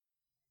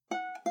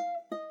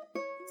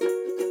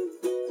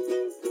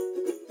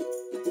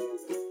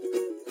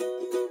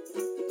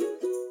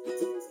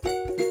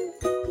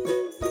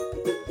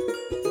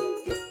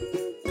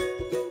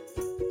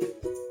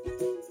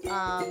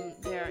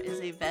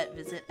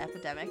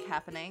epidemic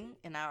happening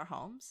in our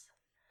homes?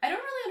 I don't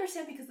really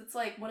understand because it's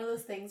like one of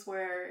those things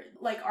where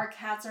like our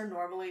cats are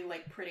normally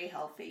like pretty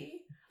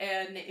healthy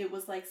and it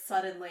was like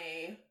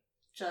suddenly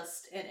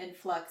just an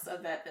influx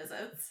of vet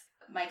visits.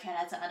 My cat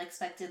had to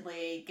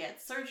unexpectedly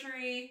get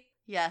surgery.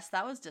 Yes,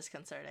 that was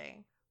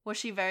disconcerting. Was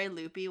she very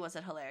loopy? Was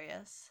it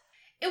hilarious?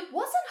 It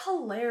wasn't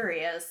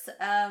hilarious.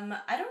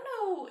 I don't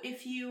know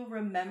if you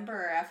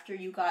remember after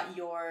you got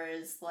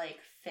yours like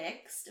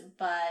fixed,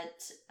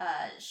 but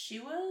she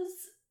was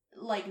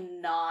like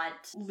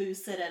not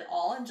lucid at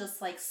all and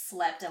just like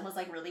slept and was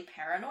like really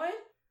paranoid.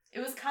 It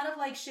was kind of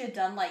like she had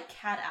done like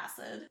cat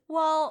acid.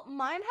 Well,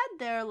 mine had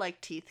their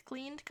like teeth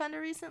cleaned kind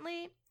of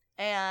recently,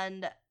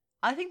 and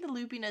I think the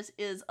loopiness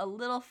is a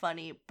little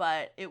funny,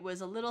 but it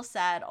was a little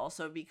sad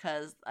also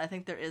because I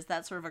think there is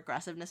that sort of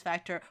aggressiveness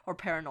factor or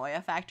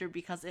paranoia factor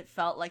because it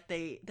felt like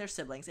they're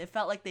siblings. It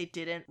felt like they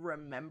didn't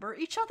remember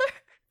each other.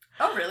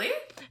 Oh, really?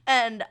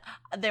 And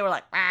they were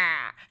like,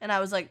 ah. And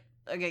I was like,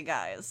 okay,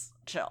 guys,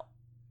 chill.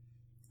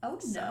 Oh,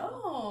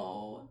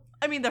 no.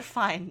 I mean, they're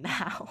fine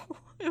now.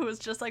 It was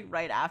just like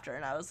right after,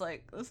 and I was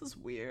like, this is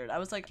weird. I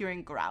was like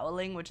hearing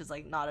growling, which is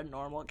like not a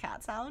normal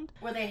cat sound.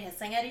 Were they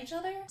hissing at each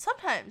other?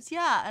 Sometimes,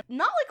 yeah.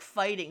 Not like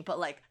fighting, but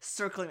like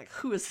circling, like,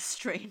 who is a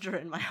stranger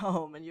in my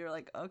home? And you're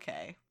like,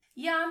 okay.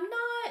 Yeah,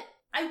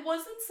 I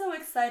wasn't so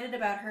excited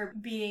about her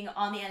being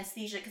on the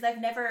anesthesia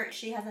because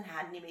she hasn't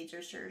had any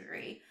major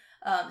surgery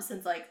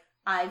since like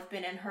I've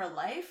been in her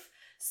life.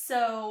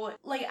 So,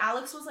 like,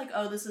 Alex was like,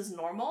 oh, this is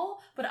normal.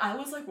 But I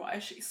was like, why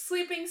is she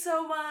sleeping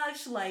so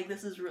much? Like,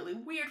 this is really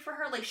weird for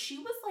her. Like, she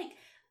was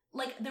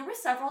like, there were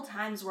several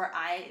times where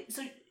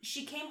so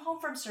she came home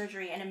from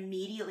surgery and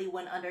immediately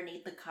went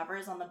underneath the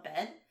covers on the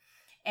bed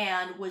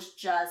and was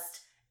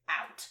just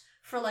out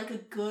for like a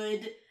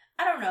good,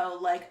 I don't know,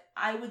 like,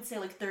 I would say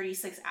like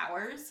 36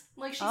 hours.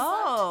 Like, she slept.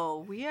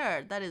 Oh,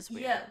 weird. That is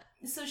weird. Yeah.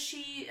 So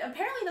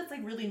apparently that's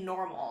like really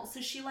normal. So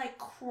she like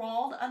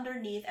crawled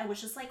underneath and was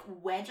just like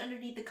wedged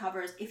underneath the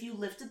covers. If you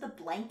lifted the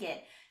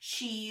blanket,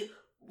 she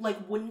like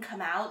wouldn't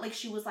come out. Like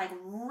she was like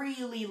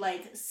really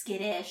like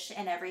skittish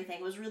and everything.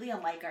 It was really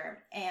unlike her.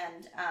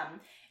 And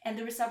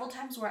there were several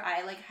times where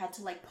I like had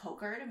to like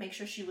poke her to make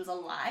sure she was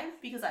alive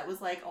because I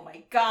was like, oh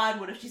my God,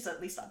 what if she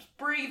suddenly stops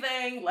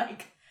breathing?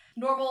 Like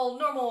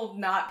normal,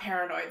 not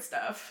paranoid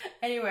stuff.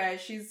 Anyway,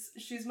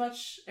 she's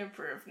much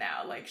improved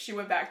now. Like, she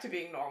went back to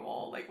being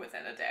normal, like,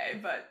 within a day,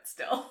 but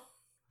still.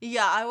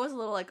 Yeah, I was a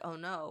little like, oh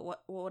no,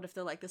 what if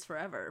they're like this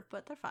forever?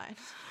 But they're fine.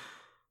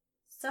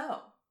 So,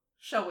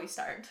 shall we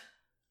start?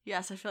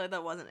 Yes, I feel like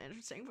that wasn't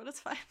interesting, but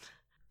it's fine.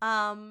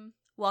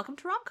 Welcome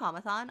to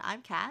Romcomathon.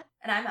 I'm Kat.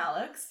 And I'm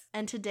Alex.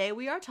 And today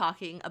we are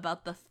talking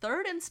about the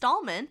third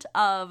installment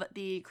of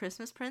the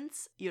Christmas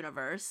Prince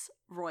universe,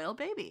 Royal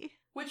Baby.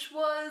 Which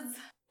was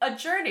a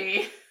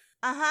journey.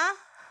 Uh-huh.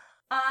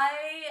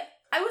 I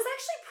was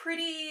actually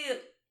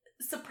pretty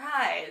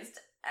surprised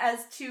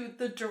as to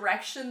the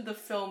direction the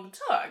film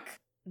took.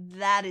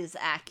 That is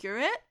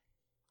accurate.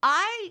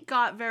 I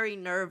got very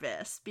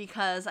nervous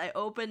because I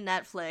opened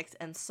Netflix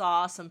and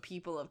saw some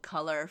people of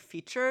color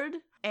featured,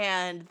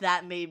 and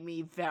that made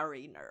me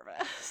very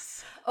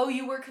nervous. Oh,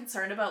 you were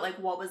concerned about, like,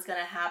 what was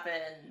gonna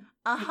happen?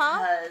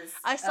 Uh-huh. Because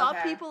I saw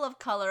people of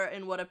color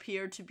in what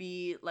appeared to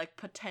be, like,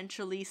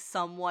 potentially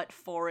somewhat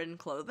foreign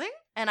clothing,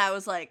 and I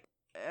was like,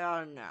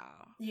 oh no.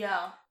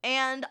 Yeah.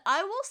 And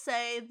I will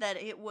say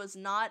that it was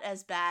not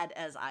as bad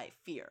as I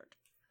feared.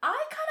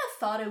 I kind of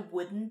thought it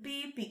wouldn't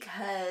be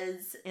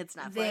because it's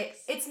Netflix.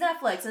 It's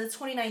Netflix and it's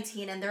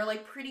 2019 and they're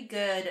like pretty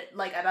good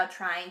like about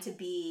trying to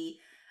be,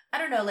 I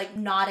don't know, like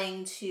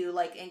nodding to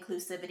like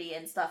inclusivity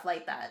and stuff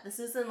like that. This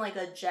isn't like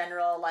a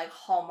general like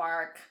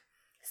Hallmark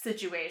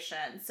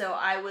situation. So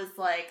I was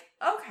like,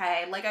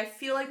 okay, like I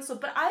feel like this,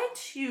 but I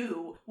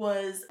too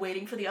was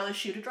waiting for the other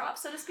shoe to drop,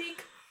 so to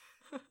speak.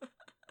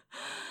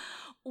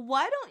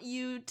 Why don't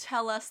you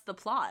tell us the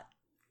plot?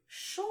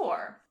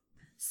 Sure.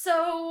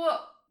 So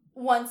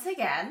once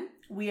again,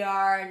 we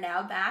are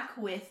now back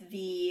with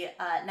the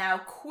now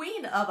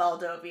Queen of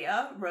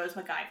Aldovia, Rose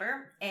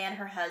McIver, and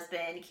her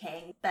husband,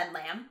 King Ben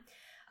Lamb.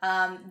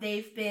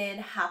 They've been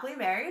happily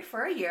married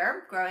for a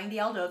year, growing the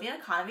Aldovian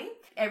economy.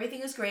 Everything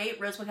is great.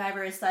 Rose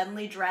McIver is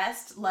suddenly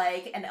dressed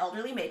like an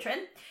elderly matron,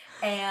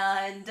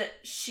 and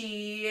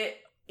she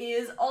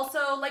is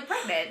also like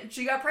pregnant.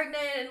 She got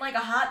pregnant in like a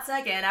hot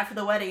second after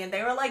the wedding, and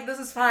they were like, this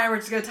is fine, we're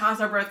just gonna toss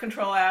our birth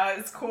control out,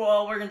 it's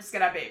cool, we're just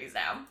gonna have babies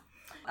now.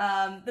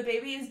 The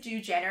baby is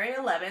due January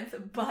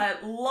 11th,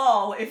 but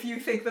lol, if you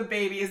think the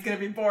baby is going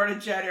to be born in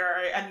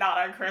January and not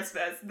on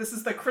Christmas. This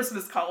is the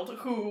Christmas cult.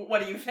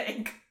 What do you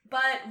think?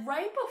 But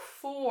right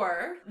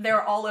before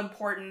their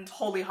all-important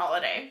holy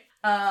holiday,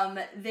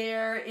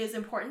 there is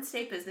important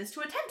state business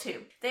to attend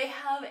to. They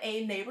have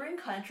a neighboring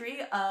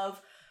country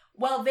of,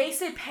 well, they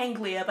say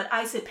Panglia, but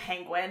I say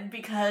Penguin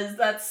because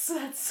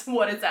that's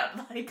what it sounds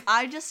like.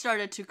 I just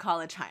started to call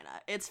it China.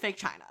 It's fake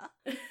China.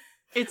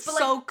 It's but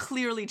so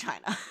clearly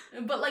China.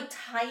 But like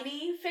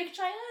tiny fake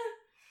China?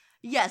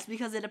 Yes,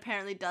 because it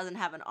apparently doesn't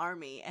have an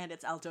army and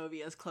it's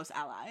Aldovia's close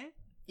ally.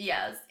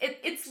 Yes,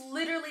 it's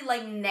literally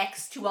like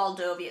next to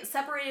Aldovia,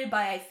 separated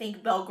by I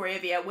think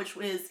Belgravia, which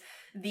was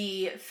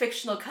the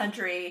fictional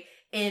country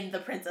in The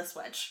Princess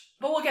Switch.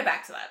 But we'll get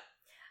back to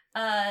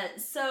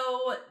that.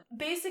 So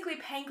basically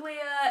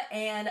Panglia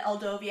and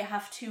Aldovia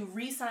have to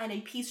re-sign a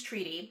peace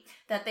treaty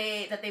that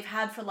they've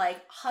had for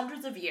like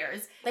hundreds of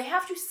years. They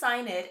have to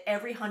sign it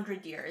every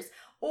 100 years,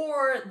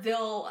 or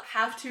they'll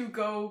have to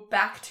go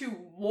back to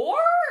war?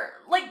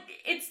 Like,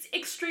 it's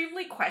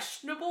extremely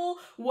questionable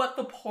what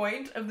the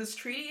point of this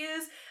treaty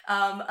is,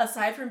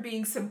 aside from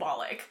being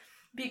symbolic.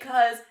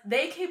 Because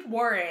they keep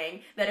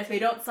worrying that if they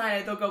don't sign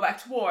it, they'll go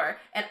back to war.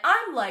 And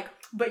I'm like,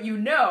 but you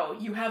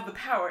have the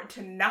power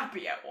to not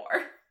be at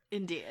war.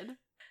 Indeed.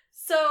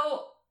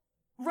 So,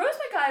 Rose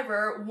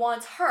McIver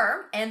wants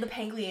her and the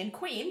Panglian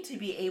Queen to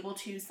be able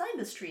to sign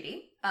this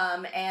treaty,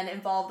 and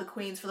involve the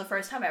queens for the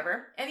first time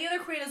ever. And the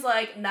other queen is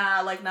like,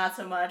 nah, like, not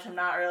so much, I'm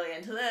not really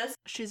into this.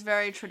 She's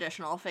very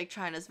traditional. Fake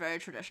China's very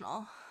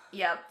traditional.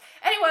 Yep.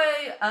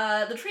 Anyway,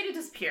 the treaty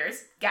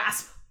disappears.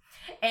 Gasp.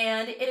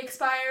 And it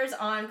expires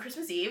on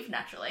Christmas Eve,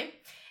 naturally.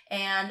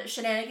 And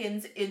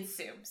shenanigans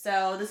ensue.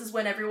 So this is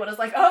when everyone is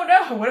like, oh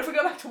no, what if we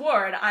go back to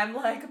war? And I'm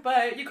like,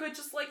 but you could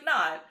just, like,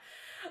 not.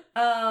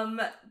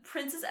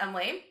 Princess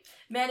Emily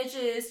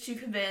manages to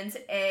convince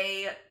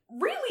a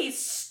really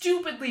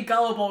stupidly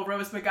gullible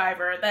Rose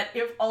McIver that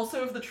if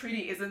the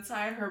treaty isn't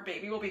signed, her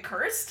baby will be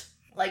cursed.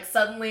 Like,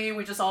 suddenly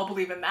we just all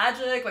believe in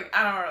magic. Like,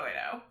 I don't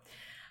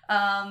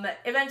really know.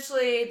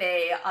 Eventually,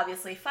 they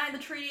obviously find the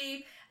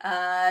treaty.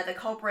 The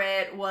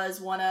culprit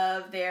was one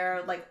of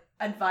their, like,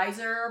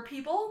 advisor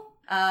people.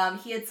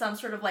 He had some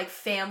sort of, like,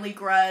 family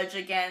grudge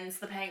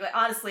against the Pangolin.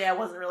 Honestly, I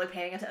wasn't really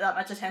paying that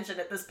much attention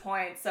at this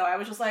point, so I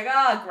was just like,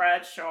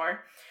 grudge, sure.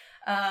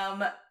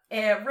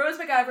 And Rose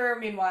McIver,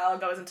 meanwhile,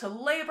 goes into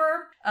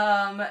labor.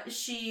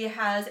 She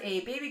has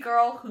a baby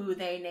girl who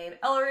they name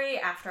Ellery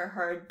after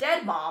her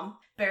dead mom,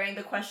 bearing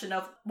the question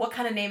of what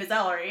kind of name is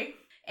Ellery.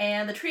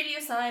 And the treaty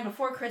is signed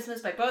before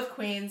Christmas by both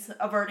queens,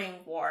 averting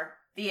war.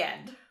 The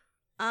end.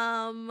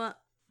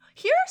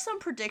 Here are some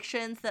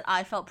predictions that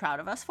I felt proud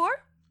of us for.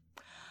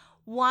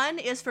 One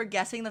is for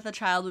guessing that the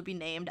child would be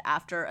named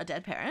after a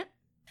dead parent.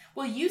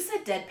 Well, you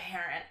said dead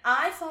parent.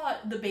 I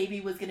thought the baby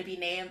was going to be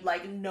named,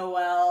 like,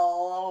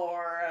 Noel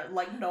or,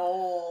 like,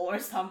 Noel or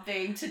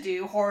something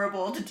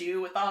horrible to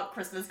do with a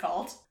Christmas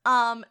cult.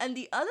 And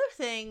the other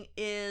thing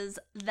is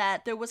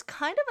that there was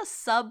kind of a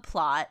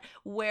subplot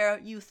where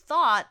you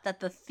thought that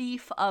the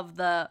thief of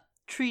the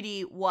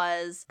treaty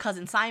was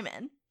Cousin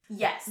Simon.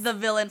 Yes. The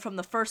villain from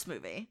the first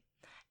movie.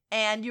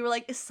 And you were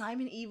like, is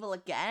Simon evil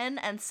again?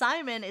 And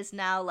Simon is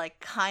now, like,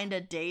 kind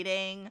of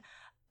dating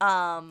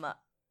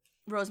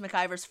Rose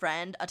McIver's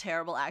friend, a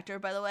terrible actor,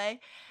 by the way.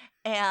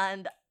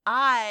 And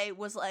I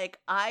was like,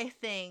 I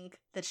think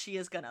that she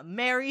is gonna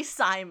marry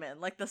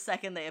Simon, like, the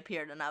second they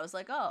appeared. And I was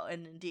like, oh,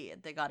 and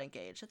indeed, they got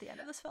engaged at the end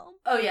of this film.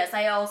 Oh, yes,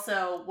 I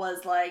also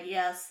was like,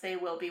 yes, they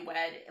will be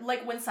wed.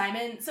 Like, when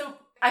Simon... So,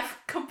 I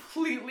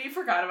completely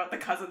forgot about the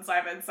Cousin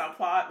Simon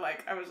subplot.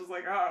 Like, I was just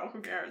like, oh,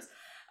 who cares?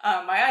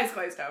 My eyes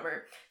glazed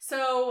over.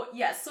 So,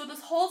 yes, so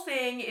this whole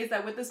thing is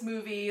that with this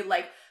movie,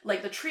 like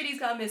the treaties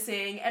got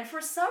missing, and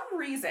for some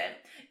reason,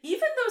 even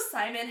though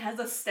Simon has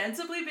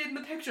ostensibly been in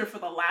the picture for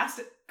the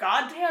last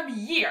goddamn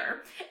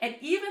year, and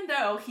even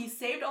though he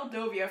saved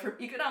Aldovia from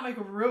economic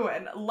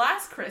ruin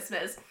last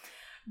Christmas,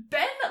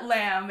 Ben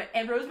Lamb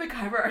and Rose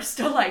McIver are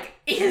still like,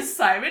 is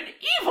Simon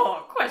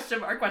evil?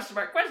 Question mark, question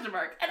mark, question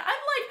mark. And I'm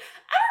like,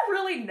 I don't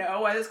really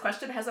know why this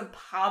question hasn't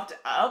popped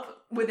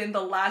up within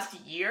the last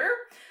year.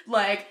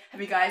 Like,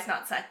 have you guys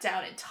not sat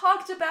down and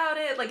talked about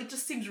it? Like, it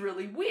just seems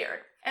really weird.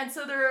 And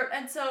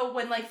so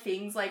when, like,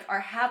 things, like,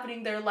 are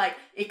happening, they're like,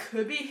 it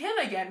could be him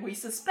again. We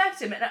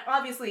suspect him. And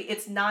obviously,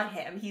 it's not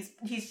him.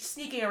 He's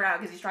sneaking around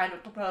because he's trying to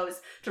propose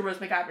to Rose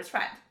McIver's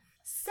friend.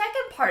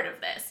 Second part of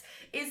this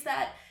is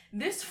that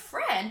this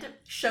friend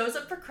shows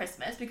up for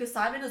Christmas because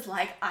Simon is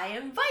like, I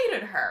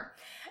invited her.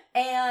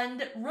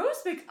 And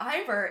Rose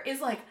McIver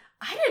is like,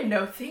 I didn't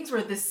know things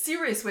were this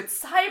serious with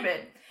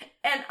Simon.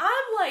 And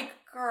I'm like,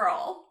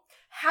 girl,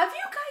 have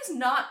you guys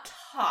not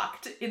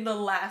talked in the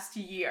last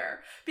year?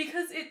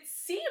 Because it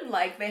seemed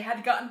like they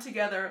had gotten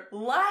together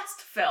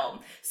last film.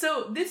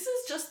 So this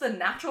is just the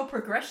natural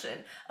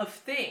progression of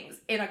things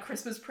in a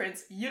Christmas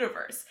Prince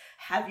universe.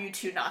 Have you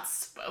two not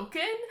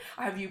spoken?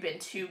 Or have you been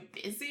too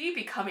busy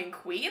becoming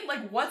queen?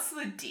 Like, what's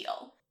the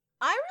deal?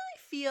 I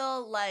really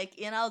feel like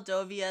in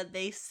Aldovia,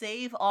 they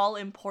save all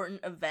important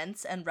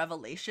events and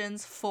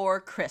revelations for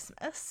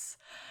Christmas.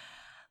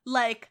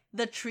 Like,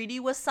 the treaty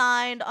was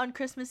signed on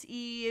Christmas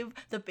Eve,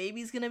 the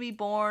baby's gonna be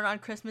born on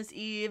Christmas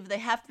Eve, they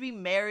have to be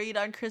married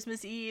on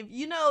Christmas Eve.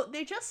 You know,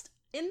 they just,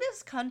 in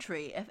this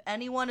country, if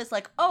anyone is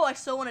like, oh, I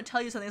still want to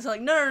tell you something, it's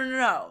like,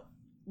 no.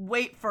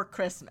 Wait for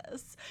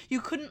Christmas.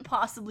 You couldn't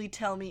possibly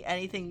tell me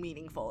anything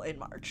meaningful in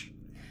March.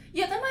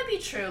 Yeah, that might be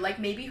true. Like,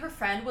 maybe her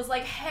friend was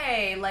like,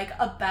 hey, like,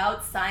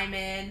 about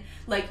Simon,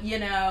 like, you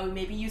know,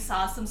 maybe you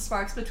saw some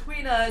sparks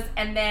between us,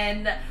 and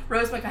then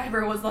Rose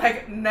McIver was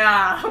like,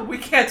 nah, we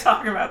can't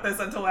talk about this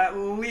until at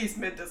least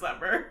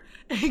mid-December.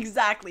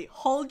 Exactly.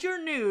 Hold your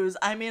news.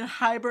 I'm in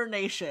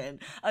hibernation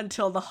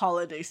until the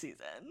holiday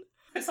season.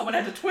 Someone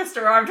had to twist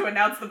her arm to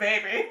announce the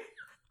baby.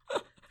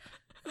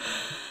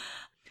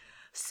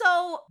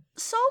 So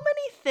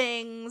many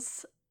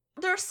things.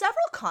 There are several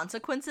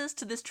consequences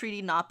to this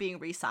treaty not being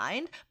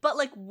re-signed, but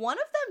like one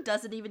of them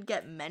doesn't even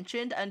get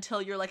mentioned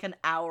until you're like an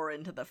hour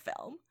into the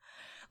film.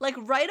 Like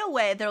right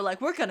away, they're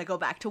like, we're gonna go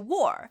back to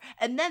war.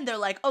 And then they're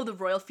like, oh, the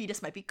royal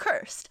fetus might be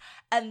cursed.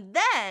 And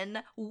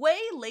then way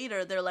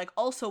later, they're like,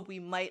 also, we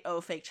might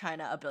owe fake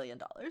China $1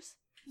 billion.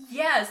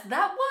 Yes,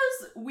 that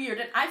was weird,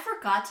 and I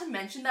forgot to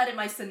mention that in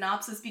my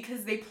synopsis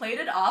because they played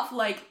it off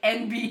like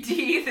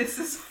NBD, this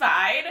is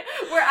fine,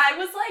 where I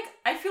was like,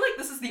 I feel like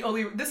this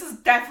is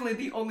definitely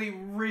the only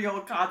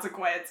real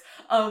consequence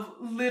of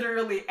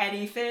literally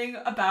anything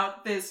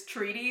about this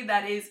treaty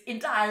that is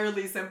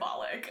entirely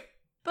symbolic.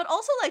 But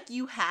also, like,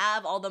 you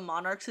have all the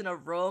monarchs in a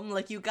room.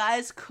 Like, you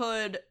guys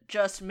could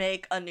just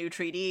make a new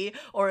treaty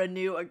or a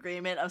new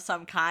agreement of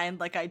some kind.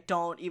 Like, I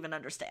don't even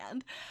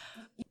understand.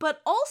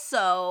 But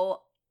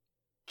also,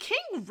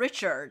 King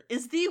Richard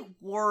is the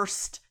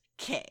worst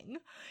king.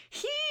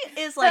 He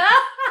is, like,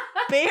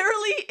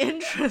 barely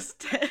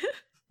interested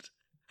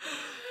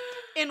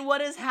in what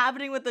is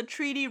happening with the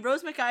treaty.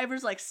 Rose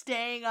McIver's, like,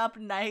 staying up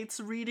nights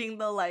reading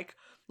the, like,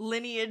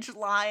 lineage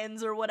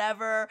lines or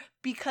whatever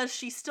because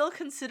she still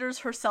considers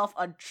herself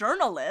a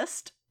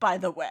journalist, by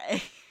the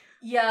way.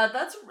 Yeah,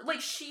 that's, like,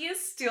 she is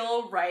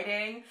still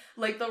writing,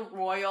 like, the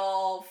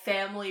royal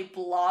family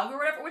blog or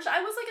whatever, which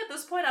I was, like, at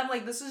this point, I'm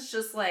like, this is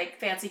just, like,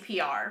 fancy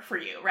PR for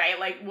you, right?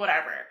 Like,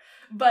 whatever.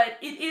 But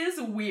it is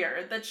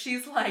weird that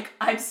she's like,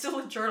 I'm still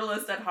a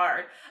journalist at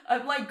heart.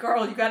 I'm like,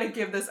 girl, you gotta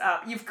give this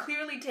up. You've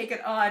clearly taken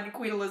on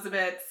Queen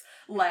Elizabeth's,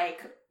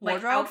 like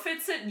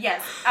outfit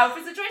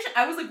situation.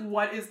 I was like,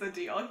 what is the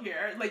deal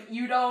here? Like,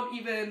 you don't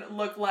even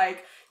look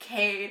like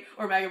Kate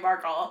or Meghan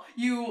Markle.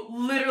 You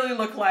literally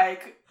look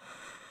like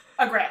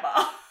a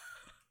grandma.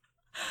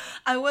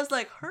 I was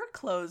like, her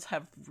clothes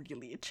have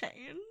really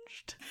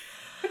changed.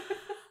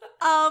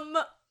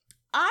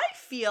 I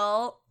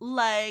feel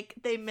like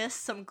they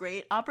missed some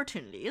great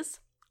opportunities.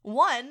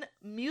 One,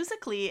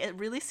 musically, it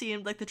really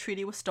seemed like the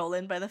treaty was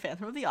stolen by the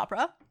Phantom of the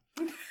Opera.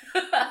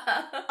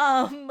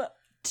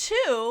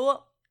 Two,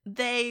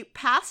 they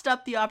passed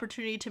up the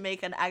opportunity to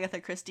make an Agatha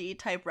Christie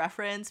type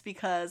reference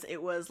because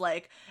it was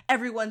like,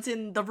 everyone's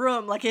in the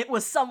room, like it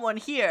was someone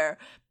here,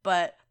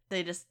 but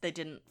they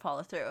didn't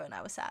follow through, and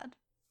I was sad.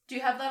 Do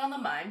you have that on the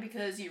mind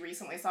because you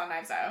recently saw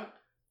Knives Out?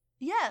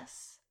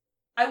 Yes.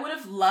 I would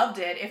have loved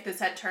it if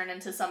this had turned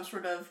into some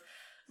sort of,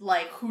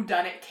 like,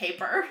 whodunit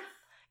caper.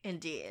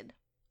 Indeed.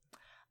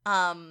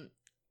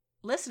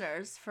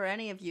 Listeners, for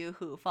any of you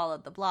who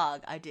followed the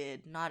blog, I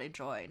did not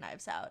enjoy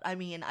Knives Out. I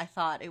mean, I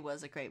thought it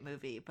was a great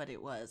movie, but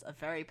it was a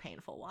very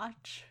painful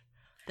watch.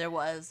 There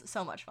was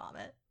so much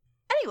vomit.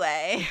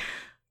 Anyway,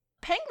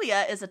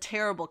 Panglia is a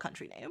terrible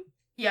country name.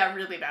 Yeah,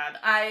 really bad.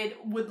 I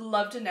would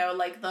love to know,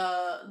 like,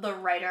 the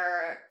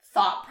writer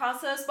thought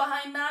process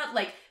behind that.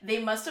 Like,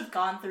 they must have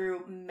gone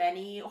through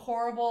many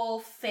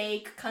horrible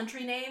fake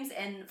country names,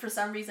 and for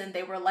some reason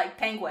they were like,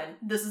 Penguin,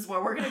 this is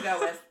what we're gonna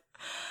go with.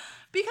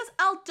 Because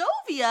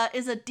Aldovia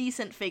is a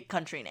decent fake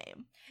country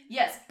name.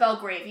 Yes,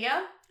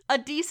 Belgravia. A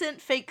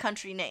decent fake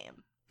country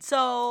name.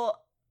 So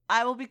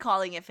I will be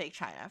calling it Fake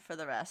China for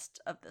the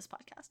rest of this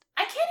podcast.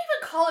 I can't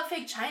even call it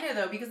Fake China,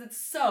 though, because it's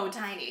so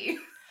tiny.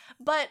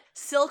 But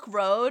Silk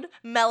Road,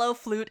 mellow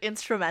flute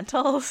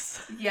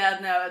instrumentals. Yeah,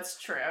 no,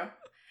 it's true.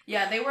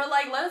 Yeah, they were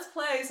like, let us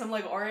play some,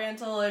 like,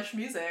 oriental-ish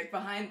music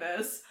behind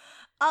this.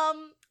 Here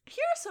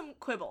are some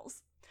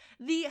quibbles.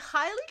 The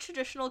highly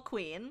traditional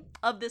queen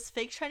of this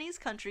fake Chinese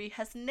country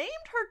has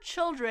named her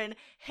children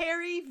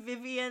Harry,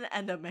 Vivian,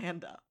 and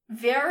Amanda.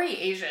 Very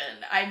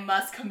Asian, I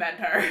must commend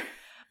her.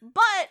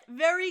 But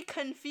very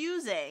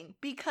confusing,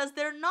 because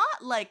they're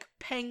not, like,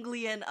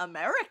 Penglian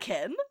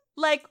American.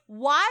 Like,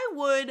 why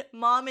would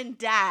mom and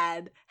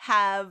dad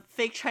have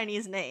fake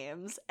Chinese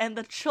names and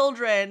the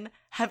children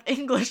have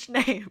English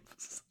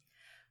names?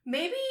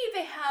 Maybe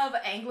they have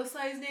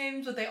anglicized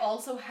names, but they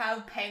also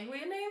have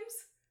Penguin names?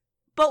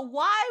 But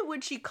why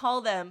would she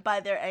call them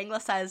by their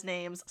anglicized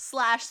names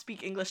 /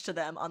 speak English to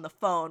them on the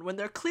phone when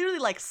they're clearly,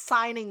 like,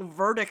 signing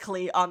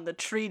vertically on the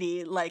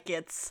treaty like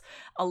it's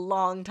a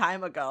long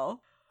time ago?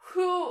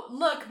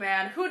 Look,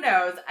 man, who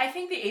knows? I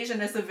think the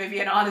Asianness of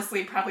Vivian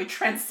honestly probably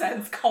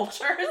transcends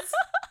cultures.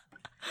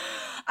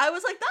 I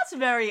was like, that's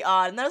very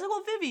odd. And then I was like,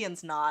 well,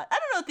 Vivian's not. I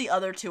don't know if the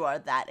other two are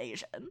that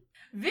Asian.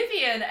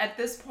 Vivian, at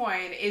this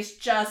point, is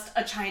just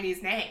a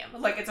Chinese name.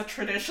 Like, it's a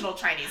traditional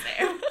Chinese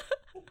name.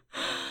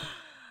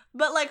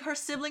 But, like, her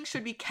siblings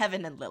should be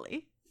Kevin and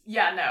Lily.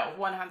 Yeah, no,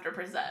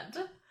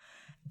 100%.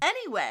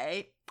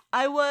 Anyway,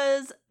 I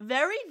was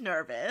very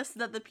nervous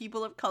that the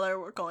people of color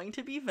were going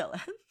to be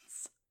villains.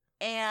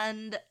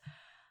 And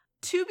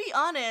To be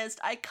honest,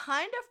 I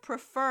kind of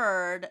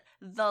preferred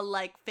the,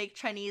 like, fake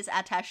Chinese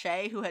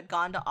attaché who had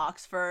gone to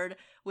Oxford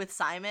with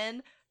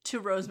Simon to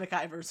Rose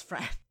McIver's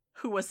friend,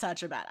 who was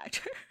such a bad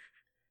actor.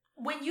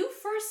 When you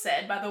first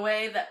said, by the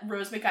way, that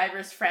Rose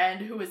McIver's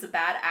friend, who is a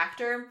bad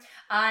actor,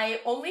 I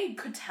only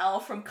could tell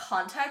from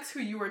context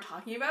who you were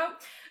talking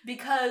about,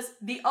 because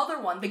the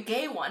other one, the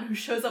gay one who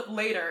shows up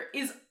later,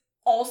 is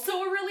also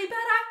a really bad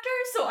actor,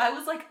 so I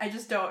was like, I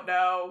just don't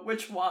know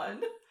which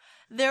one.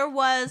 There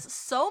was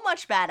so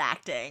much bad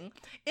acting.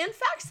 In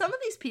fact, some of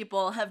these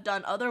people have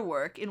done other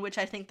work in which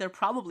I think they're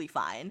probably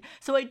fine,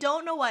 so I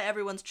don't know why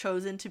everyone's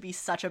chosen to be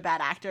such a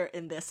bad actor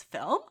in this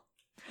film.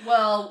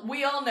 Well,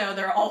 we all know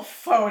they're all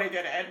phoning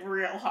it in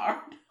real hard.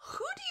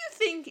 Who do you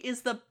think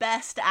is the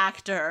best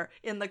actor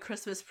in the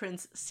Christmas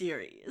Prince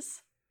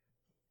series?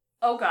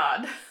 Oh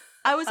god.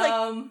 I was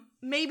like,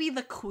 maybe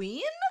the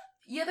Queen?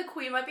 Yeah, the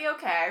Queen might be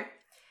okay.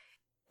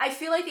 I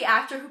feel like the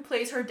actor who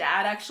plays her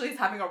dad actually is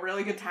having a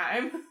really good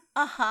time.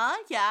 Uh-huh,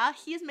 yeah,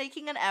 he's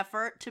making an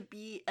effort to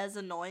be as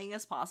annoying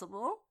as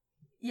possible.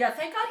 Yeah,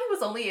 thank god he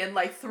was only in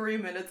like 3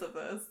 minutes of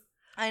this.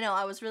 I know,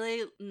 I was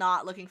really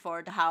not looking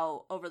forward to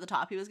how over the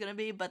top he was gonna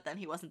be, but then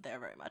he wasn't there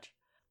very much.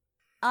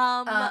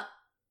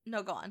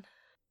 No, go on.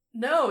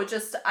 No,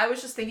 I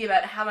was just thinking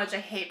about how much I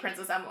hate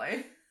Princess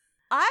Emily.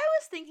 I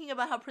was thinking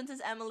about how Princess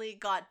Emily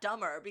got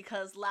dumber,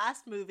 because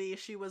last movie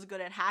she was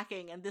good at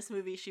hacking, and this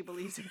movie she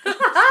believes in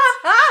ghosts.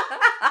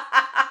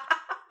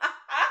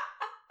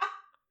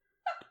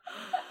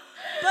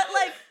 But,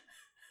 like,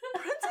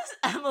 Princess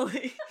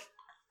Emily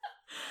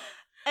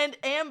and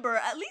Amber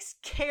at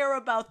least care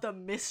about the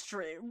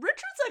mystery.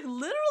 Richard's, like,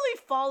 literally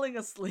falling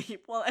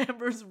asleep while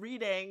Amber's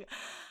reading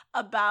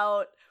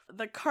about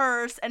the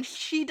curse, and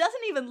she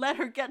doesn't even let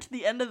her get to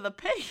the end of the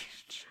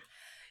page.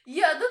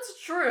 Yeah,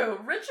 that's true.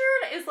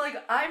 Richard is like,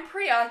 I'm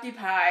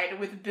preoccupied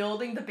with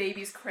building the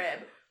baby's crib,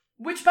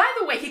 which, by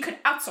the way, he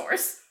could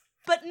outsource.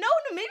 But no,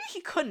 maybe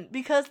he couldn't,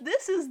 because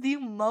this is the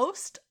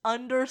most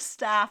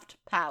understaffed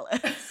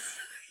palace.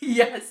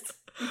 Yes,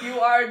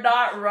 you are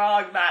not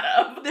wrong,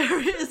 madam. There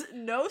is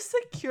no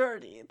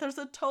security. There's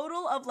a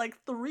total of, like,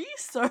 3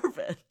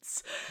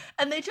 servants,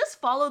 and they just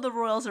follow the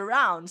royals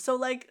around. So,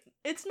 like,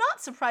 it's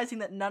not surprising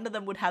that none of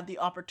them would have the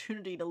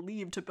opportunity to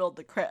leave to build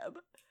the crib.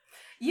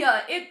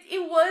 Yeah,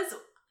 it was,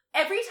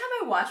 every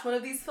time I watch one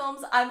of these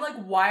films, I'm like,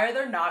 why are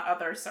there not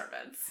other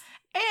servants?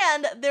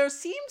 And there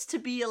seems to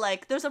be,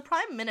 like, there's a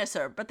prime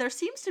minister, but there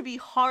seems to be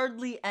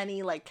hardly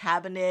any, like,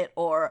 cabinet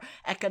or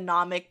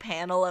economic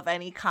panel of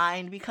any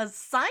kind, because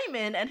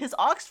Simon and his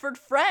Oxford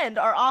friend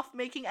are off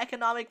making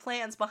economic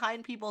plans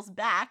behind people's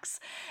backs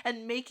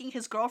and making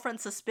his girlfriend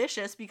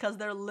suspicious because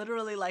they're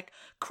literally, like,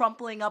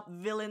 crumpling up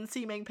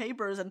villain-seeming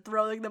papers and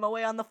throwing them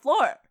away on the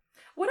floor.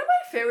 One of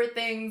my favorite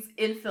things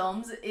in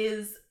films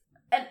is,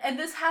 and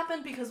this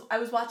happened because I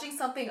was watching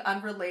something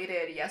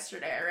unrelated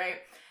yesterday, right?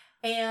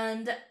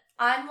 And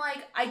I'm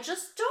like, I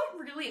just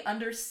don't really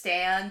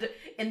understand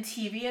in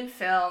TV and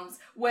films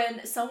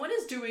when someone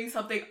is doing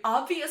something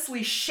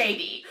obviously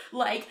shady.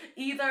 Like,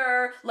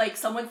 either, like,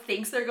 someone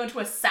thinks they're going to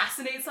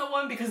assassinate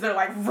someone because they're,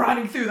 like,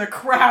 running through the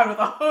crowd with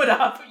a hood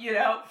up, you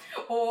know?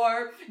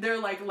 Or they're,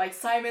 like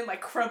Simon,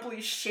 like,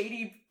 crumply,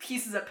 shady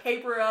pieces of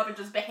paper up and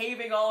just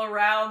behaving all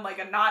around like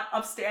a not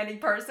upstanding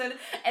person.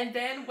 And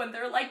then when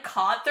they're, like,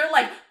 caught, they're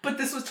like, but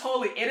this was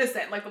totally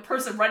innocent. Like, the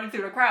person running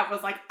through the crowd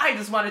was like, I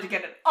just wanted to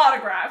get an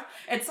autograph.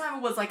 And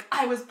Simon was like,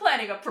 I was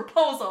planning a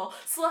proposal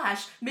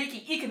 /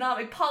 making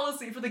economic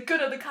policy for the good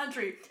of the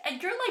country.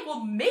 And you're like,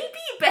 well, maybe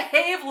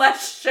behave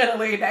less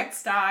shittily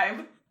next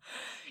time.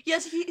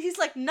 Yes, he's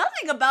like,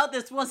 nothing about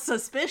this was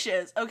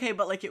suspicious. Okay,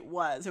 but, like, it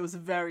was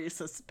very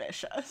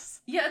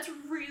suspicious. Yeah, it's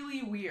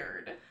really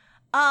weird.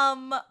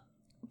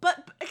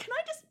 But can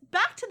I just,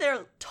 back to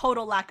their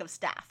total lack of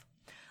staff.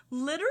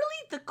 Literally,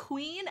 the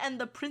queen and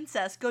the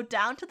princess go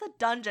down to the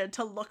dungeon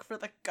to look for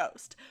the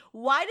ghost.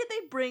 Why did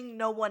they bring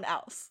no one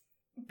else?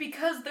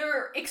 Because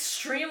they're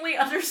extremely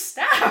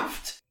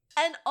understaffed.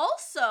 And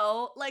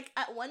also, like,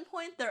 at one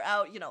point they're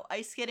out, you know,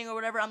 ice skating or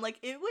whatever. I'm like,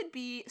 it would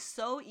be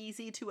so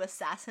easy to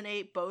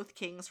assassinate both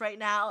kings right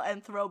now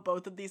and throw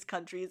both of these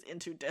countries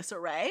into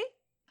disarray.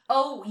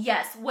 Oh,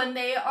 yes. When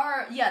they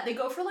are, they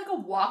go for, like, a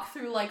walk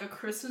through, like, a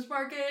Christmas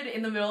market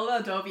in the middle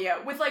of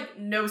Aldovia with, like,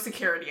 no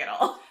security at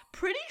all.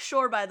 Pretty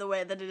sure, by the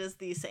way, that it is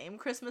the same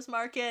Christmas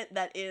market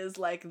that is,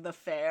 like, the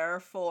fair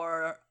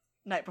for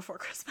Night Before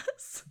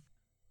Christmas.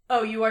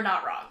 Oh, you are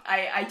not wrong.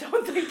 I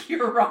don't think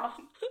you're wrong.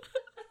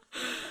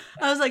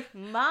 I was like,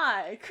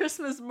 my,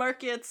 Christmas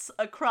markets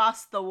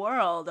across the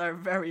world are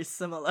very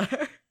similar.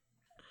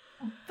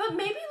 But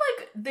maybe,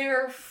 like,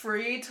 they're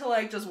free to,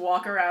 like, just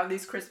walk around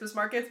these Christmas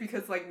markets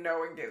because, like, no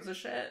one gives a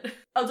shit.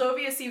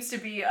 Aldovia seems to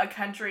be a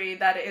country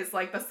that is,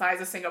 like, the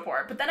size of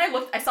Singapore. But then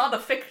I saw the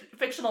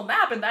fictional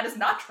map, and that is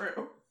not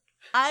true.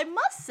 I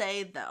must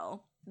say,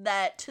 though,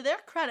 that to their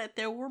credit,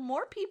 there were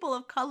more people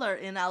of color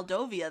in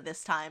Aldovia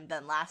this time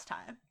than last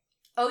time.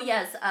 Oh,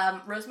 yes.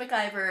 Rose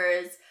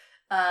McIver's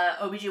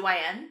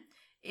OBGYN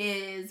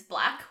is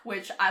black,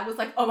 which I was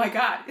like, oh my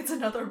god, it's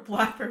another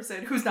black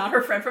person who's not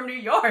her friend from New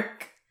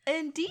York.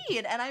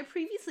 Indeed, and I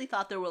previously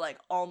thought there were like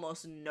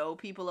almost no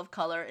people of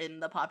color in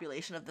the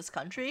population of this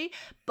country,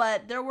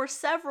 but there were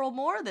several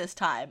more this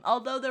time.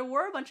 Although there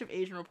were a bunch of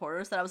Asian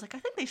reporters that I was like, I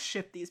think they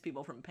shipped these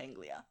people from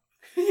Panglia.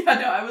 Yeah,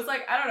 no, I was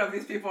like, I don't know if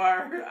these people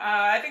are,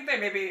 I think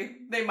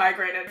they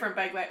migrated from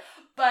Panglia.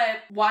 But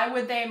why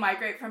would they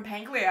migrate from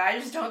Panglia? I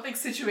just don't think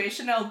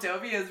situation in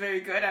Aldovia is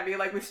very good. I mean,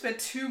 like, we've spent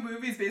 2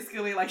 movies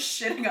basically, like,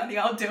 shitting on the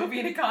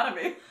Aldovian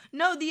economy.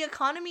 No, the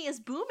economy is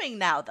booming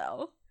now,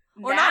 though.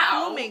 Or now?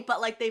 not booming,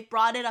 but, like, they've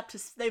brought it up to,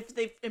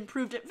 they've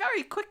improved it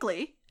very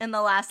quickly in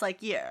the last,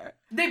 like, year.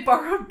 They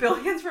borrowed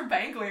billions from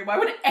Panglia. Why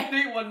would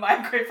anyone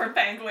migrate from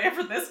Panglia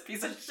for this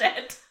piece of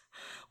shit?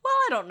 Well,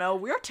 I don't know.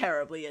 We're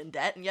terribly in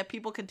debt, and yet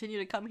people continue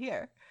to come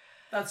here.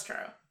 That's true.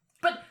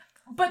 But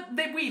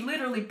we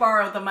literally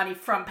borrowed the money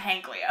from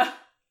Panglia.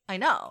 I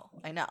know.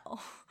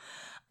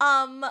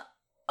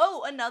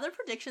 Oh, another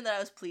prediction that I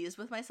was pleased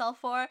with myself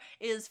for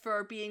is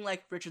for being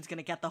like, Richard's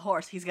gonna get the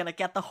horse. He's gonna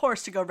get the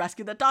horse to go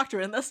rescue the doctor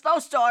in the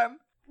snowstorm.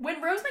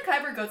 When Rose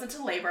McIver goes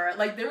into labor,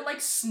 like, they're, like,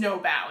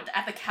 snowbound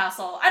at the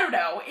castle. I don't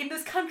know, in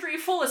this country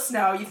full of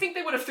snow, you think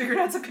they would have figured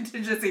out some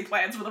contingency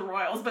plans for the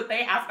royals, but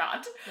they have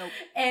not. Nope.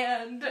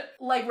 And,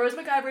 like, Rose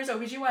McIver's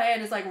OBGYN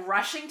is, like,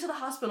 rushing to the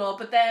hospital,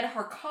 but then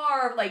her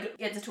car, like,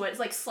 gets into it,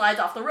 like, slides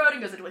off the road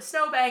and goes into a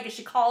snowbank, and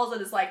she calls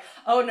and is like,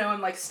 oh no,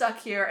 I'm, like, stuck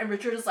here, and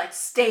Richard is like,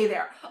 stay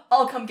there,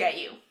 I'll come get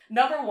you.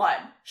 Number 1,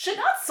 should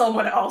not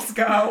someone else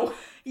go?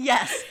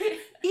 Yes.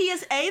 He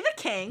is A, the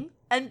king,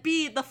 and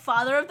B, the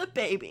father of the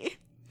baby.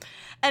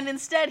 And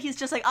instead, he's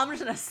just like, I'm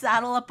just gonna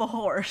saddle up a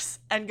horse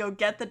and go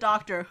get the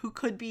doctor who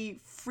could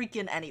be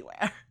freaking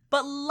anywhere.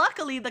 But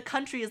luckily, the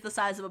country is the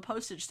size of a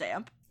postage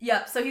stamp.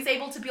 Yep, so he's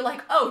able to be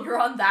like, oh, you're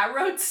on that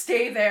road?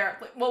 Stay there.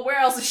 Like, well, where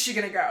else is she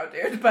gonna go,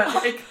 dude? But,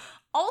 like...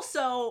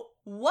 Also,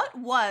 what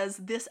was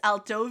this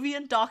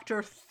Aldovian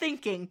doctor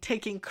thinking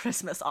taking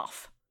Christmas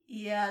off?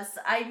 Yes,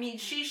 I mean,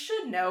 she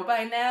should know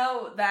by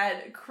now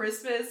that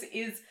Christmas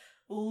is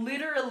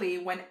literally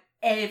when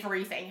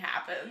everything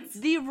happens.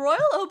 The royal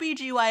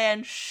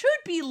OBGYN should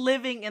be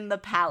living in the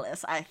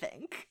palace, I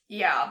think.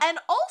 Yeah. And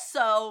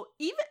also,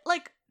 even,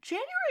 like,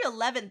 January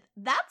 11th,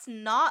 that's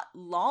not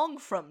long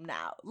from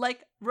now.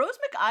 Like, Rose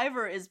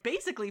McIver is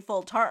basically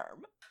full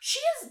term. She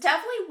is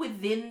definitely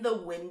within the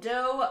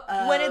window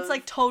of when it's,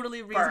 like,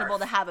 totally reasonable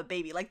birth. to have a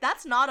baby. Like,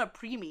 that's not a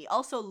preemie.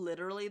 Also,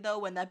 literally, though,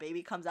 when that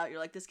baby comes out, you're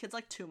like, this kid's,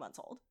 like, 2 months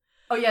old.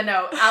 Oh, yeah,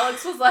 no.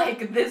 Alex was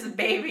like, this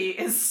baby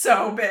is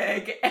so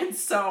big and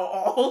so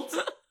old.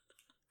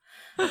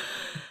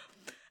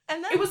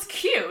 And then, it was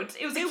cute.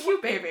 It was a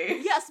cute baby.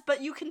 Yes,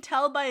 but you can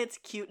tell by its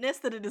cuteness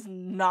that it is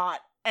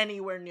not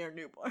anywhere near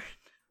newborn.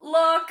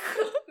 Look,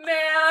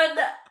 man.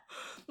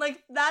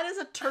 Like, that is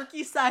a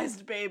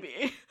turkey-sized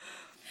baby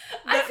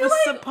I that feel was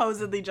like,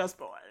 supposedly just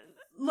born.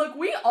 Look,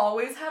 we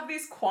always have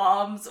these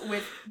qualms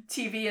with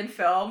TV and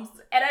films,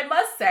 and I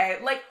must say,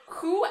 like,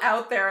 who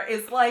out there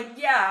is like,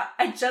 yeah,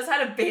 I just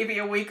had a baby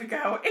a week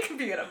ago, it can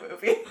be in a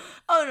movie.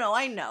 Oh, no,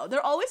 I know.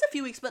 They're always a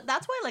few weeks, but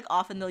that's why, like,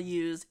 often they'll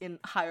use, in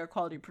higher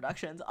quality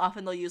productions,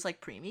 often they'll use,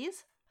 like,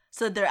 preemies,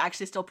 so they're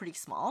actually still pretty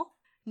small.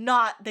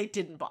 They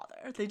didn't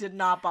bother. They did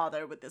not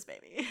bother with this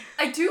baby.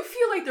 I do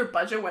feel like their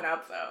budget went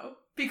up, though,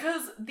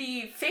 because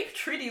the fake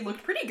treaty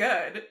looked pretty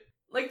good.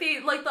 Like,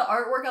 the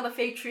artwork on the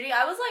fake treaty,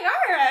 I was like,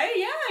 alright,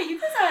 yeah, you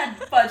guys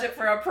had budget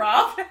for a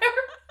prop there.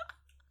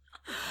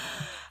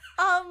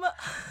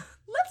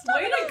 Let's talk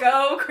Way to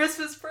go,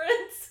 Christmas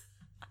Prince.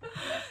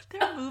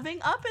 They're moving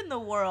up in the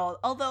world,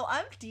 although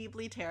I'm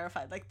deeply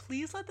terrified. Like,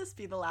 please let this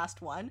be the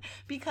last one,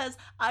 because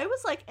I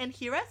was like, and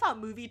here I thought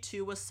movie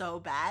 2 was so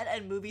bad,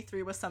 and movie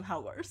 3 was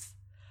somehow worse.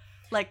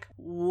 Like,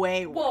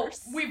 way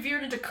worse. Well, we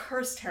veered into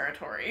curse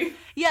territory.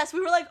 Yes,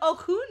 we were like, oh,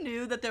 who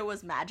knew that there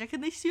was magic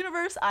in this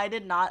universe? I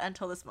did not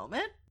until this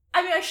moment.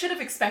 I mean, I should have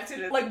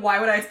expected it. Like,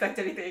 why would I expect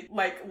anything,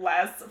 like,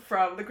 less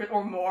from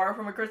or more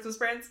from a Christmas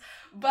Prince?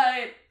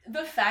 But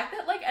the fact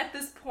that, like, at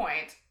this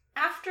point,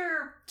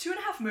 after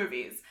 2.5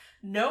 movies,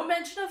 no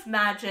mention of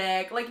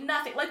magic, like,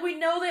 nothing. Like, we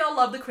know they all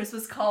love the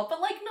Christmas cult,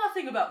 but, like,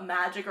 nothing about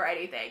magic or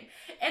anything.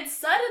 And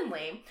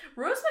suddenly,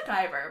 Rose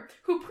McIver,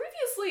 who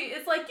previously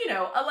is, like, you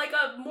know,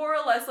 a more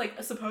or less,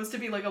 like, supposed to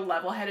be, like, a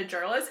level-headed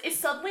journalist, is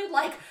suddenly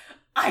like,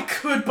 I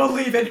could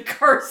believe in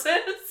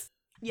curses!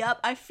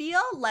 Yep, I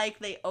feel like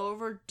they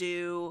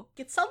overdo.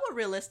 It's somewhat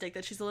realistic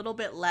that she's a little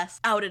bit less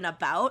out and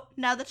about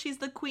now that she's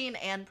the queen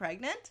and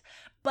pregnant.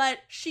 But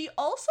she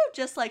also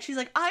just, like, she's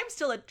like, I'm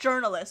still a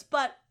journalist,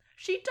 but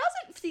she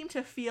doesn't seem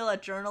to feel a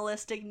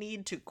journalistic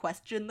need to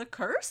question the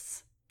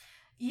curse.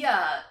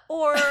 Yeah.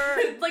 Or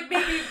like,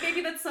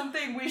 maybe that's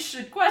something we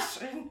should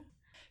question.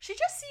 She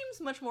just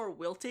seems much more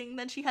wilting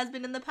than she has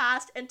been in the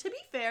past. And to be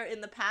fair,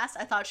 in the past,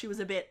 I thought she was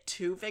a bit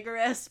too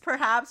vigorous,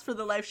 perhaps, for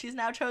the life she's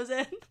now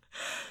chosen.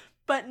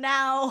 But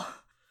now...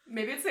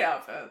 Maybe it's the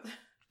outfit.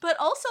 But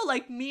also,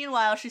 like,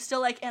 meanwhile, she's still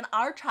like, and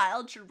our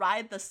child should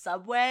ride the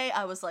subway.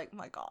 I was like,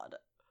 my god.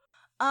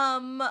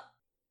 Ellery?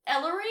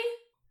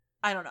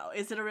 I don't know.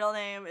 Is it a real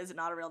name? Is it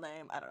not a real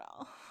name? I don't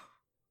know.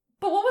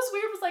 But what was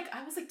weird was, like,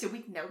 I was like, did we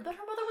know that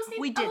her mother was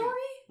named We didn't. Ellery?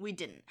 We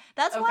didn't.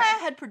 That's why I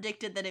had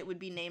predicted that it would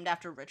be named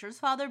after Richard's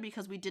father,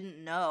 because we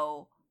didn't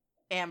know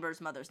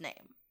Amber's mother's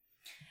name.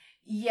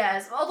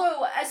 Yes,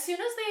 although as soon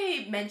as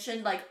they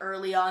mentioned, like,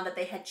 early on that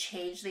they had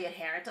changed the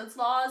inheritance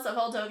laws of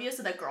Eldovia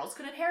so that girls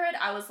could inherit,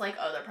 I was like,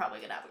 oh, they're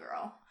probably gonna have a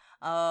girl.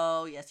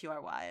 Oh, yes, you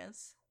are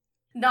wise.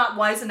 Not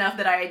wise enough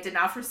that I did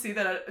not foresee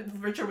that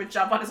Richard would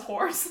jump on his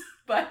horse,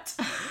 but...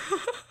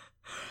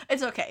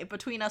 It's okay.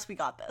 Between us, we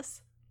got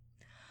this.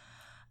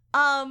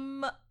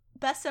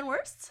 Best and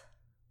worst?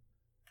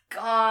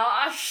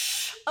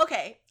 Gosh.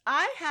 Okay,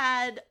 I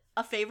had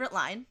a favorite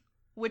line,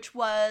 which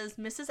was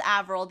Mrs.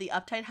 Averill, the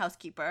uptight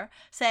housekeeper,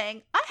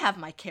 saying, I have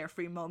my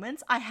carefree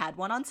moments. I had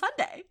one on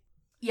Sunday.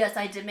 Yes,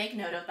 I did make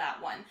note of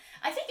that one.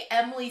 I think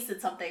Emily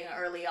said something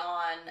early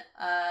on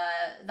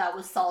that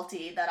was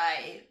salty that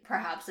I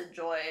perhaps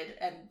enjoyed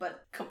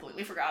but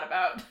completely forgot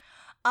about.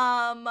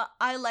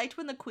 I liked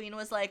when the queen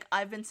was like,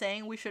 I've been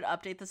saying we should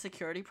update the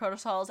security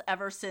protocols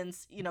ever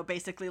since,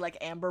 basically like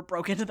Amber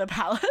broke into the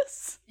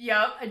palace.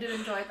 Yep, I did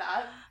enjoy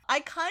that. I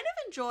kind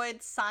of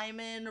enjoyed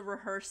Simon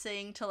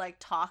rehearsing to like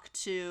talk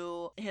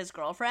to his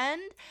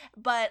girlfriend,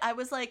 but I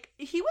was like,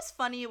 he was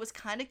funny, it was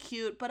kind of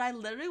cute, but I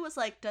literally was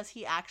like, does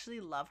he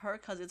actually love her?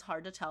 Because it's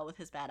hard to tell with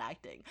his bad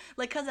acting.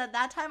 Like, because at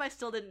that time I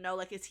still didn't know,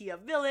 like, is he a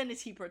villain?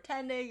 Is he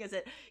pretending? Is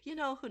it, who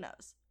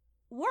knows?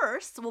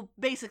 Worst, well,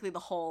 basically the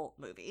whole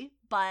movie,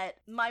 but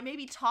my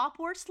maybe top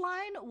worst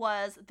line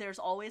was, there's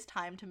always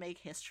time to make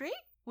history,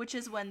 which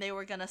is when they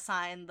were gonna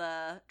sign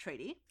the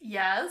treaty.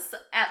 Yes,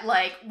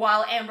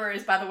 while Amber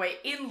is, by the way,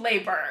 in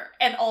labor,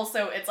 and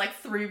also it's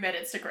 3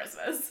 minutes to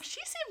Christmas.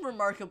 She seemed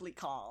remarkably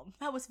calm.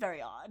 That was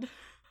very odd.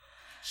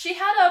 She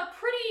had a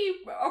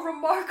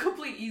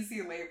remarkably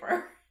easy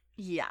labor.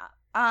 Yeah.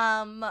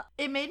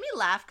 It made me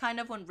laugh kind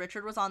of when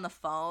Richard was on the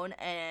phone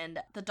and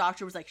the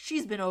doctor was like,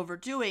 she's been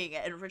overdoing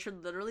it. And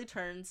Richard literally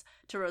turns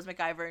to Rose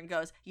McIver and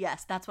goes,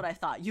 yes, that's what I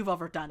thought. You've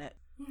overdone it.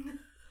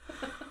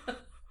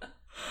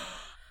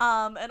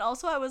 And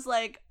also I was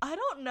like, I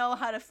don't know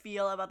how to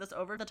feel about this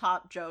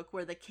over-the-top joke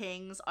where the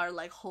kings are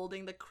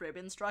holding the crib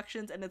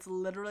instructions and it's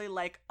literally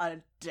like a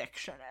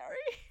dictionary.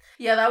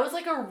 Yeah, that was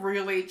a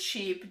really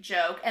cheap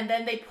joke. And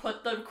then they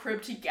put the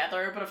crib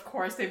together, but of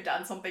course they've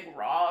done something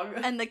wrong.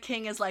 And the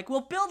king is like,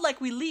 we'll build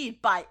like we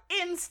lead by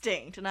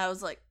instinct. And I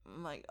was like, oh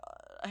my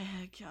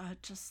God,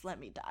 just let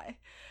me die.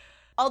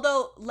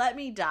 Although, let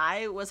me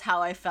die was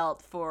how I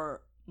felt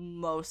for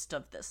most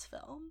of this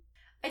film.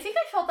 I think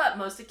I felt that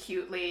most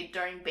acutely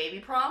during baby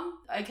prom,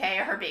 aka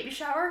her baby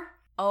shower.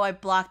 Oh, I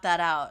blocked that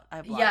out.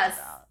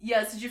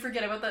 Yes, did you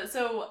forget about that?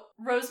 So,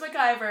 Rose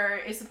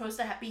McIver is supposed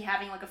to be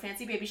having a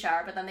fancy baby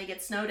shower, but then they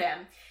get snowed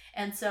in.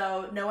 And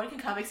so, no one can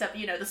come except,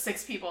 the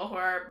 6 people who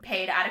are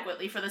paid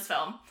adequately for this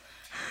film.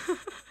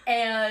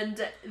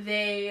 And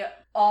they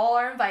all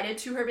are invited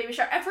to her baby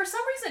shower. And for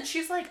some reason,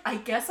 she's like, I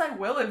guess I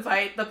will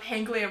invite the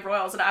Pangolian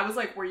royals. And I was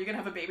like, were you gonna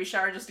have a baby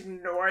shower and just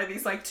ignore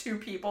these 2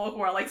 people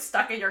who are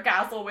stuck in your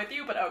castle with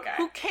you? But okay.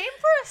 Who came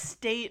for a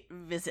state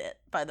visit,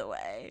 by the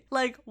way.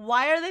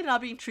 Why are they not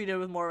being treated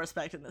with more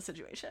respect in this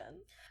situation?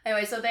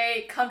 Anyway, so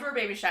they come to her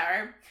baby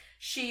shower.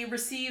 She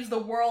receives the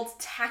world's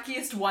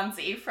tackiest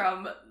onesie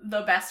from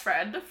the best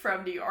friend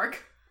from New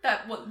York.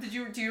 That one, do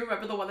you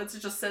remember the one that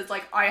just says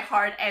I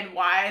heart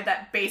NY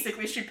that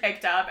basically she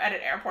picked up at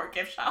an airport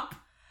gift shop?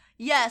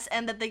 Yes,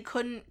 and that they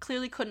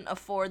clearly couldn't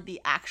afford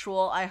the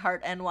actual I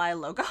Heart NY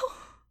logo.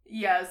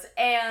 Yes,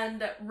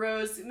 and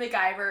Rose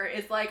McIver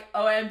is like,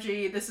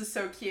 OMG, this is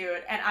so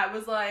cute. And I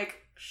was like,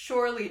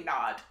 surely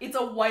not. It's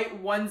a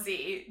white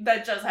onesie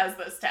that just has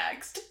this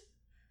text.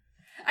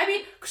 I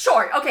mean,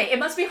 sure, okay, it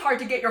must be hard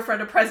to get your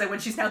friend a present when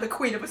she's now the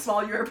queen of a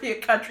small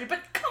European country,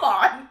 but come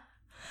on.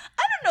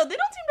 I don't know, they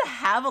don't seem to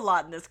have a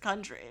lot in this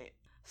country.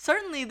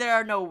 Certainly there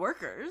are no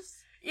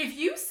workers. If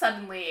you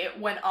suddenly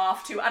went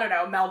off to, I don't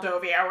know,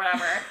 Moldova or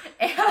whatever,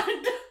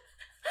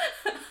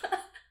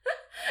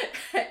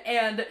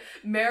 and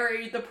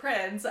married the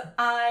prince,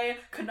 I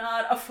could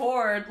not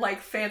afford,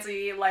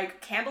 fancy,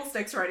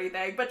 candlesticks or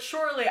anything, but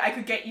surely I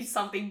could get you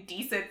something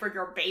decent for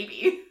your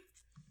baby.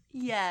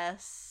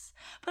 Yes.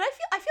 But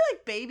I feel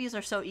like babies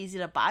are so easy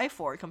to buy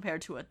for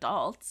compared to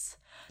adults.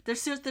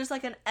 There's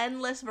an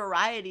endless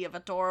variety of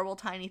adorable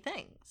tiny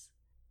things.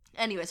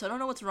 Anyway, so I don't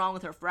know what's wrong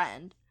with her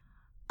friend.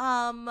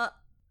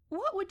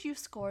 What would you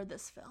score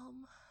this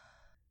film?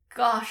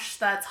 Gosh,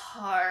 that's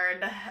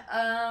hard.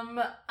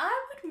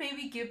 I would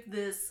maybe give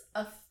this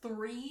a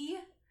 3.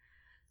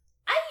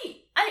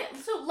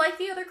 So like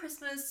the other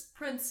Christmas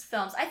Prince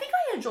films, I think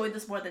I enjoyed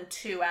this more than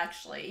 2,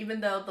 actually,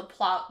 even though the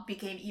plot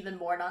became even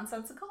more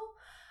nonsensical.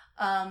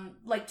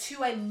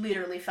 2 I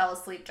literally fell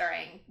asleep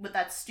during with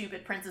that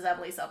stupid Princess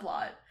Emily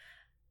subplot.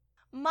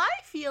 My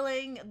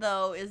feeling,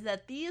 though, is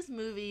that these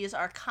movies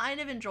are kind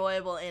of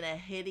enjoyable in a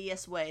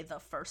hideous way the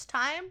first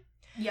time.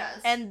 Yes.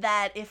 And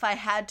that if I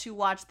had to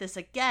watch this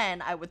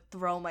again, I would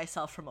throw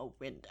myself from a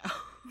window.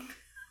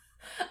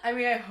 I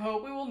mean, I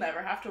hope we will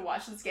never have to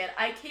watch this again.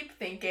 I keep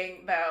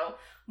thinking, though,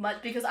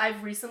 because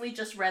I've recently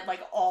just read,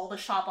 all the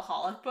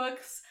Shopaholic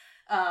books,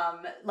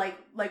 like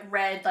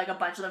read like a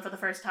bunch of them for the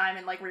first time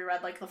and like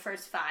reread like the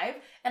first 5,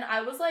 and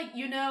I was like,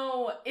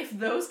 if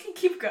those can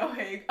keep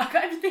going,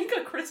 I think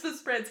A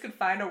Christmas Prince could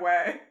find a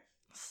way.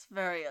 It's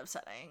very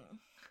upsetting.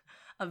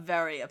 A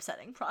very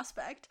upsetting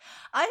prospect.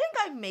 I think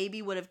I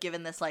maybe would have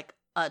given this like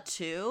a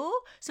 2,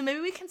 so maybe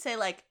we can say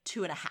like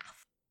 2.5.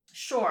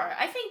 Sure,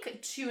 I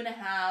think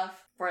 2.5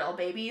 Royal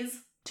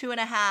Babies.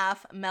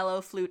 2.5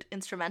 mellow flute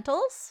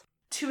instrumentals.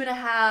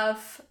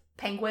 2.5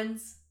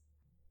 penguins.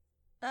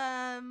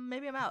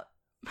 Maybe I'm out.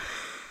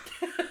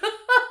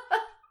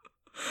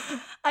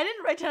 I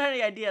didn't write down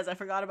any ideas. I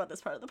forgot about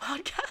this part of the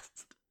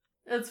podcast.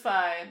 It's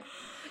fine.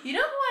 You know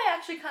who I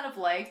actually kind of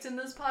liked in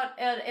this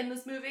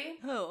movie?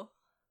 Who?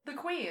 The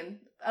Queen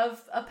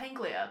of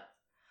Panglia.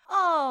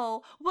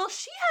 Oh, well,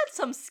 she had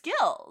some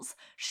skills.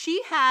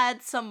 She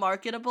had some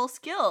marketable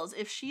skills.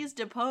 If she's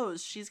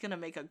deposed, she's gonna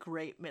make a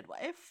great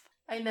midwife.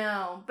 I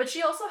know. But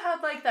she also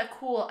had, like, that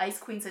cool Ice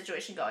Queen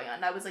situation going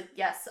on. I was like,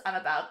 yes, I'm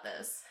about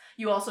this.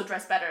 You also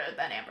dress better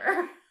than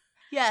Amber.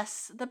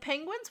 Yes, the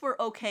penguins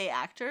were okay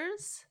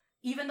actors.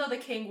 Even though the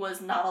king was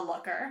not a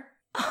looker.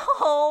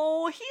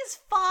 Oh, he's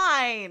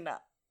fine.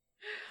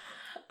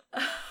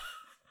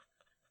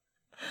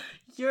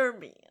 You're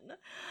mean.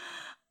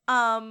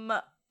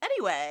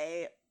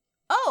 Anyway.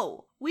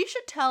 Oh, we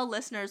should tell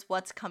listeners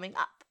what's coming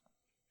up.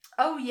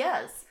 Oh,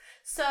 yes.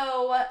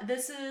 So,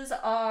 this is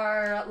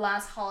our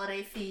last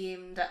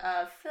holiday-themed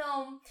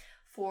film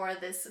for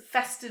this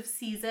festive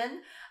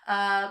season.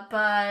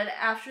 But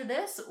after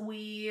this,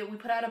 we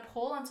put out a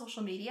poll on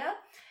social media,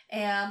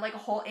 and like a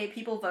whole 8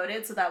 people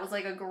voted, so that was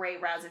like a great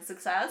rousing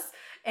success.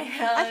 And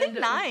I think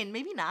 9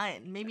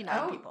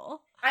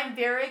 people. I'm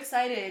very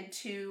excited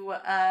to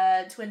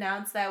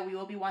announce that we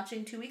will be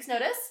watching 2 Weeks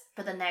Notice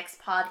for the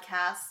next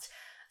podcast.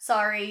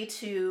 Sorry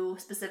to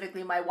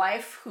specifically my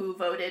wife who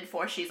voted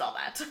for She's All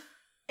That.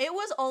 It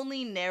was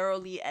only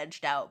narrowly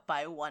edged out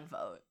by 1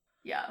 vote.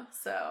 Yeah,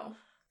 so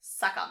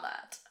suck on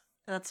that.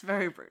 That's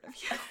very rude of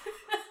you.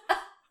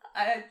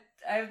 I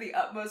have the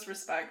utmost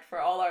respect for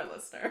all our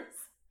listeners,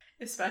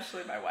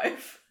 especially my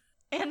wife.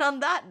 And on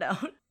that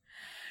note,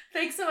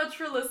 thanks so much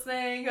for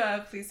listening.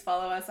 Please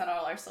follow us on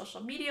all our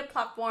social media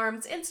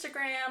platforms,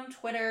 Instagram,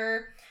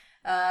 Twitter,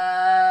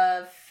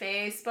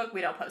 Facebook.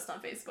 We don't post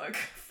on Facebook.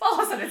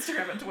 Follow us on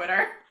Instagram and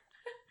Twitter.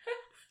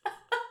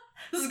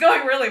 This is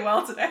going really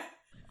well today.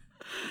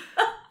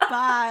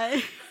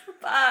 Bye.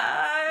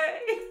 Bye.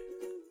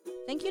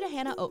 Thank you to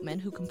Hannah Oatman,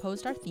 who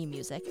composed our theme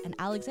music, and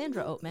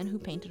Alexandra Oatman, who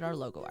painted our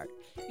logo art.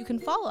 You can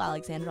follow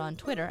Alexandra on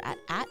Twitter at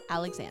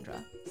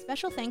 @Alexandra.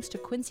 Special thanks to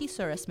Quincy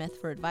Surasmith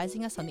for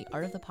advising us on the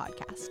art of the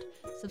podcast.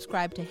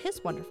 Subscribe to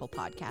his wonderful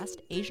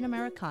podcast, Asian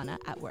Americana,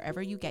 at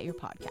wherever you get your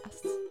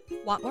podcasts.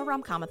 Want more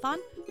Romcomathon?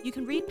 You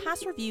can read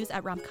past reviews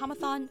at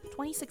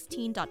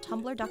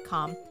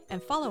romcomathon2016.tumblr.com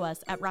and follow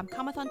us at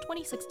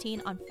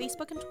romcomathon2016 on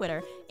Facebook and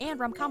Twitter and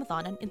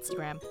romcomathon on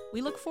Instagram. We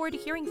look forward to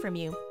hearing from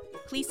you.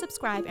 Please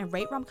subscribe and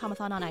rate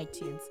Romcomathon on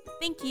iTunes.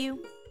 Thank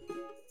you!